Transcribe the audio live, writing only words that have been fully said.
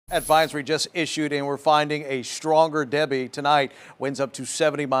Advisory just issued, and we're finding a stronger Debby tonight. Winds up to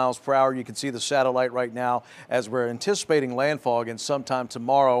 70 miles per hour. You can see the satellite right now as we're anticipating landfall again sometime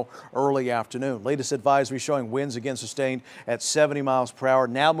tomorrow early afternoon. Latest advisory showing winds again sustained at 70 miles per hour.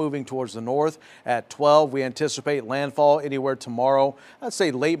 Now moving towards the north at 12. We anticipate landfall anywhere tomorrow. I'd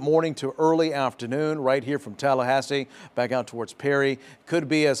say late morning to early afternoon right here from Tallahassee back out towards Perry. Could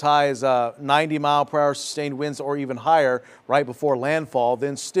be as high as 90 mile per hour sustained winds or even higher right before landfall.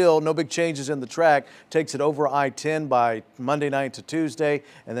 Then still no big changes in the track. Takes it over I-10 by Monday night to Tuesday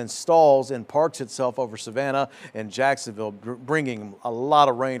and then stalls and parks itself over Savannah and Jacksonville, bringing a lot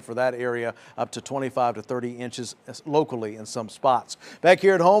of rain for that area, up to 25 to 30 inches locally in some spots. Back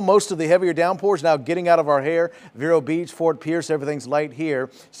here at home, most of the heavier downpours now getting out of our hair. Vero Beach, Fort Pierce, everything's light here.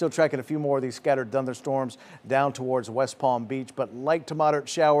 Still tracking a few more of these scattered thunderstorms down towards West Palm Beach, but light to moderate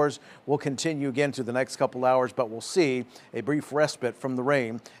showers will continue again through the next couple hours, but we'll see a brief respite from the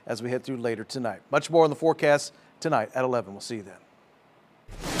rain as we head through later tonight. Much more on the forecast tonight at 11. We'll see you then.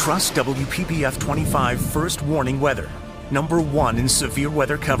 Trust WPPF 25 First Warning Weather, #1 in severe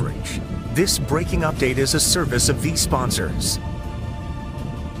weather coverage. This breaking update is a service of these sponsors.